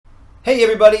Hey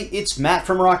everybody, it's Matt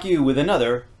from Rock U with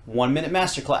another 1 Minute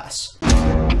Masterclass.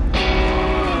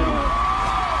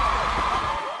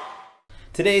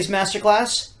 Today's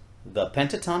Masterclass, the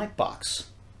pentatonic box.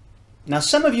 Now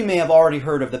some of you may have already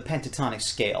heard of the pentatonic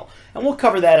scale, and we'll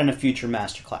cover that in a future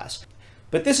Masterclass.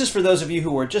 But this is for those of you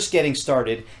who are just getting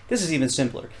started. This is even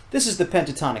simpler. This is the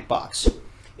pentatonic box.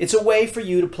 It's a way for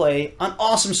you to play an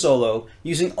awesome solo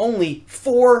using only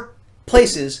 4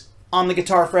 places on the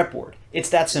guitar fretboard. It's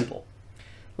that simple.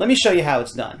 Let me show you how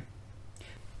it's done.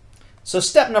 So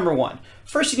step number 1.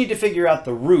 First you need to figure out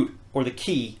the root or the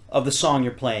key of the song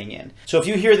you're playing in. So if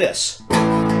you hear this,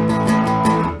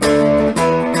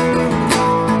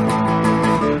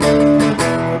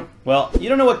 well, you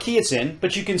don't know what key it's in,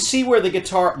 but you can see where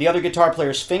the other guitar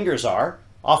player's fingers are.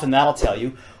 Often that'll tell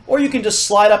you. Or you can just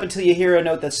slide up until you hear a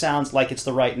note that sounds like it's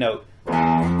the right note.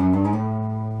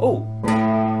 Oh,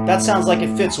 that sounds like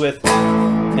it fits with,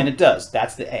 and it does.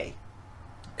 That's the A.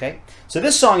 Okay, so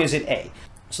this song is in A.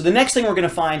 So the next thing we're going to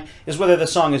find is whether the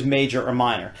song is major or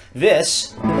minor.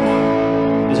 This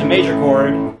is a major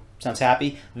chord, sounds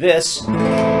happy. This is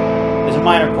a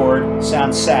minor chord,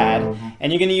 sounds sad.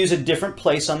 And you're going to use a different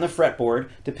place on the fretboard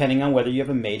depending on whether you have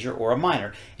a major or a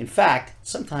minor. In fact,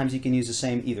 sometimes you can use the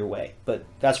same either way, but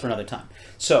that's for another time.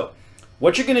 So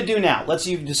what you're going to do now, let's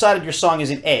say you've decided your song is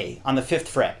in A on the 5th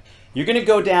fret. You're going to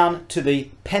go down to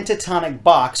the pentatonic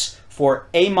box for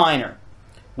A minor,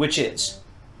 which is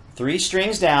 3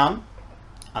 strings down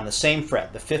on the same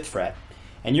fret, the 5th fret,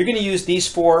 and you're going to use these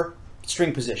 4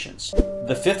 string positions.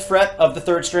 The 5th fret of the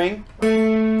 3rd string,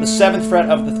 the 7th fret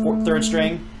of the 3rd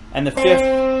string, and the 5th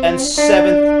and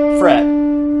 7th fret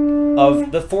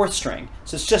of the 4th string.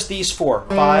 So it's just these 4,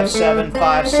 5, 7,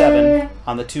 5, 7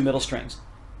 on the 2 middle strings.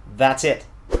 That's it.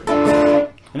 And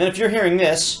then if you're hearing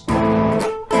this,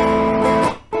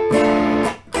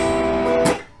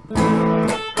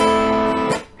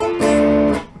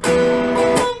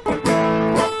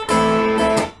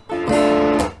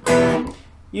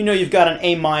 you know you've got an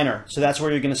A minor, so that's where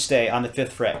you're going to stay on the 5th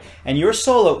fret. And your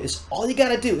solo is, all you got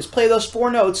to do is play those 4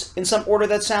 notes in some order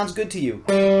that sounds good to you.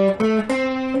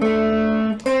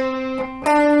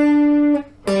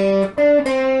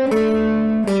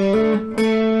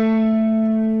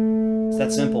 It's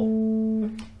that simple.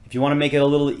 If you want to make it a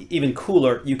little even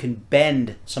cooler, you can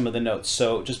bend some of the notes.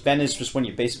 So just bend is just when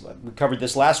you basically, we covered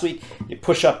this last week, you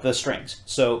push up the strings.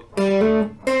 So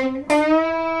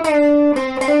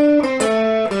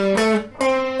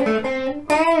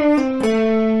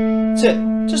that's it.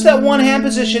 Just that one hand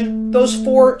position, those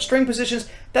 4 string positions,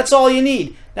 that's all you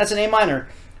need. That's an A minor.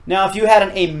 Now if you had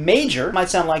an A major, it might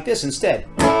sound like this instead.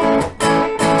 Now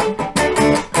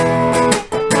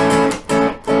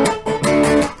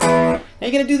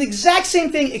you're going to do the exact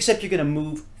same thing, except you're going to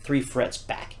move 3 frets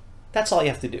back. That's all you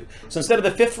have to do. So instead of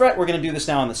the 5th fret, we're going to do this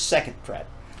now on the 2nd fret.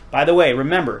 By the way,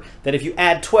 remember that if you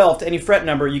add 12 to any fret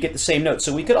number, you get the same note.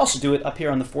 So we could also do it up here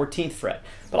on the 14th fret.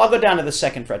 But I'll go down to the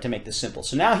 2nd fret to make this simple.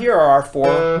 So now here are our 4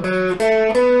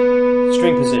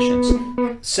 string positions.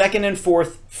 2nd and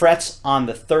 4th frets on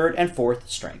the 3rd and 4th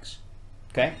strings.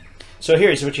 Okay? So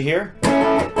here's what you hear.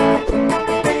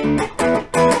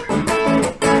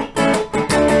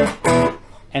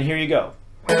 And here you go.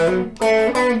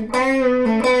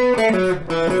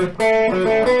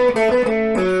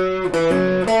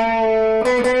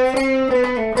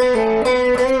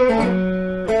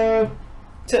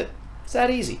 It's that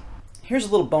easy. Here's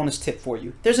a little bonus tip for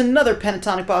you. There's another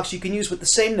pentatonic box you can use with the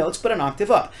same notes but an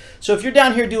octave up. So if you're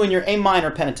down here doing your A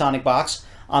minor pentatonic box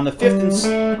on the 5th and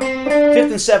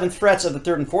 7th frets of the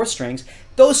 3rd and 4th strings,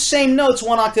 those same notes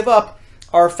 1 octave up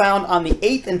are found on the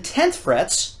 8th and 10th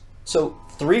frets, so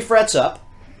 3 frets up,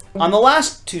 on the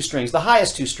last 2 strings, the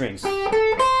highest 2 strings.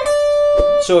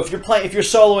 So if you're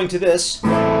soloing to this,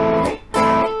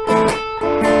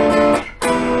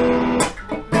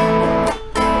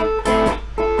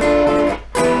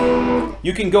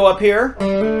 you can go up here,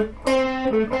 and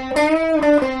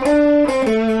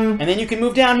then you can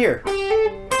move down here.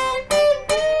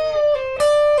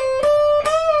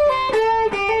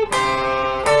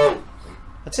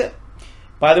 That's it.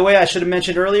 By the way, I should have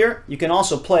mentioned earlier, you can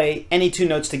also play any 2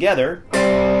 notes together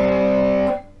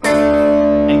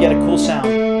and get a cool sound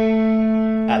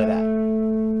out of that.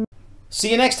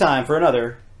 See you next time for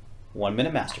another 1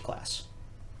 Minute Masterclass.